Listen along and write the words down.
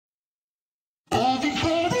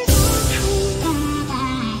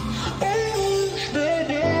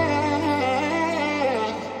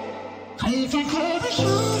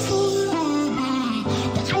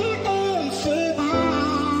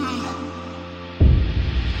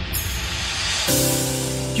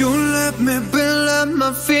You let me build up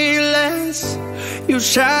my feelings. You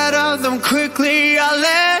shatter them quickly, I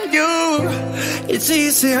let you. It's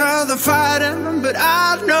easier than fighting, but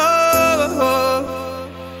I know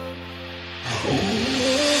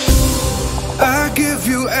I give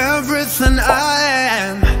you everything I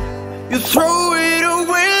am. You throw it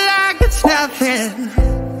away like it's nothing.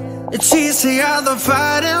 It's easier than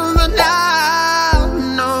fighting, but I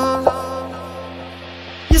know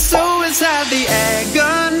you're so inside the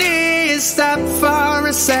agony. Stop for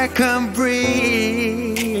a second,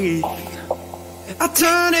 breathe. I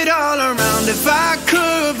turn it all around if I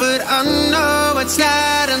could, but I know it's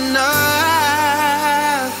not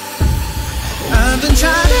enough. I've been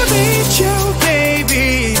trying to reach you,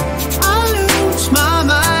 baby. I lose my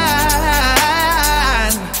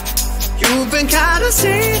mind. You've been kinda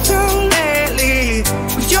see-through lately,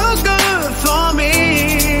 but you're good for me.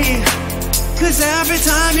 Cause every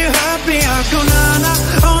time you hurt me, I go na-na,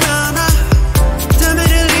 oh na-na. Tell me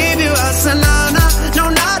to leave you, I say na-na, no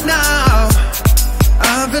not now.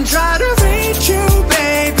 I've been trying to reach you,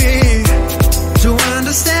 baby, to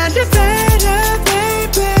understand you better,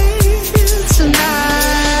 baby,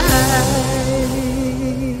 tonight.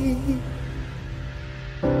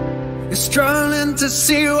 You're struggling to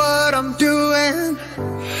see what I'm doing.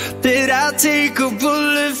 Did I take a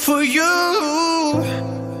bullet for you?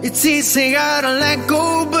 It's easier to let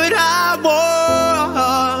go, but I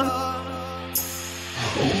won't.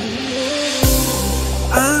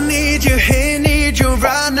 I need you here, need you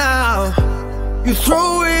right now. You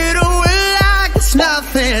throw it away like it's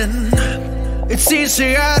nothing. It's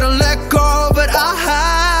easier to let go, but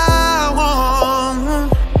I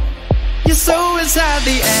won't. You're so inside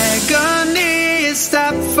the agony.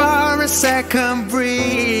 Stop for a second,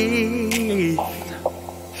 breathe.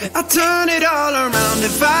 I'd turn it all around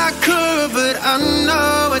if I could, but I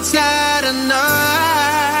know it's not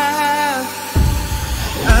enough.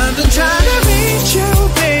 I've been trying to reach you,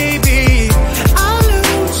 baby. I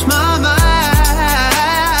lose my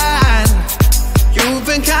mind. You've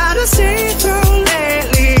been kinda see-through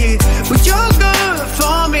lately, but you're good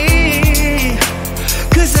for me.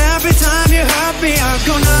 Cause every time you hurt me, I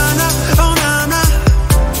go na-na, oh na-na.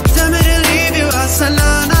 Tell me to leave you, I say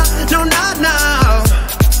na-na, no not now.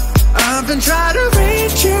 I've been trying to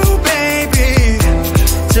reach you, baby,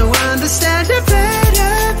 to understand you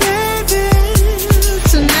better, baby,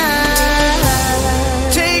 tonight.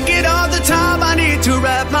 Take it all the time, I need to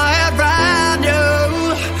wrap my head around you.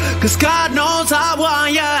 Cause God knows I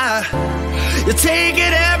want ya. You take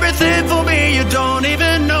it everything for me, you don't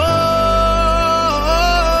even know.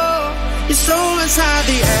 You're so inside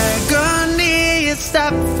the agony. You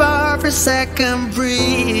stop for a second,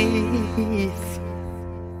 breathe.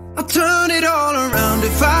 I'll turn it all around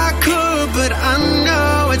if I could, but I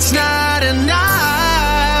know it's not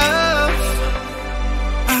enough.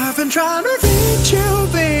 I've been trying to reach you,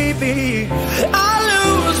 baby. I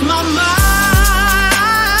lose my mind.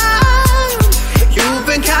 You've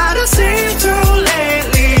been kinda see-through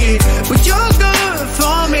lately, but you're good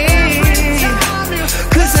for me.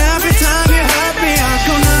 Cause every time you hurt me, I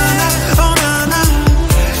go na-na, oh na-na.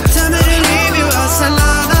 Tell me to leave you, I say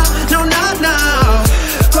na-na, no not now.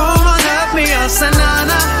 I say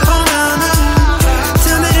na-na, oh na-na.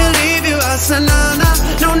 Tell me to leave you, I say na-na,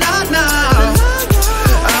 no not now.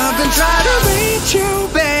 I've been trying to reach you,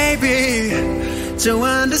 baby, to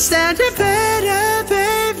understand you better,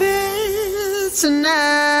 baby,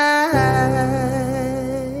 tonight.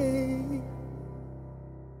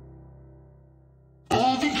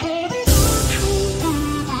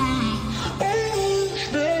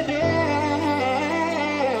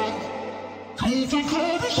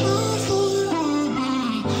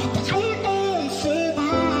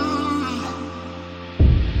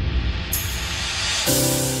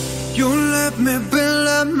 You let me build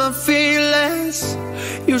up my feelings.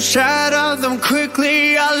 You shatter them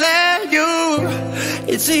quickly, I let you.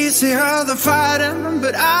 It's easier than fighting,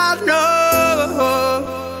 but I know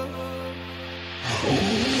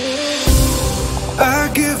I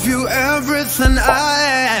give you everything I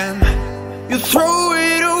am. You throw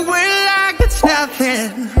it away like it's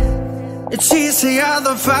nothing. It's easier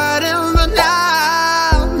than fighting, but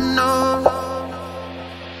I know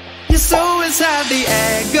you're so inside the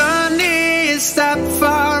agony. Stop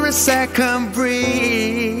for a second,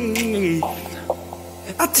 breathe.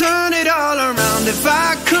 I'd turn it all around if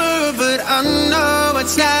I could, but I know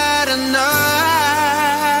it's not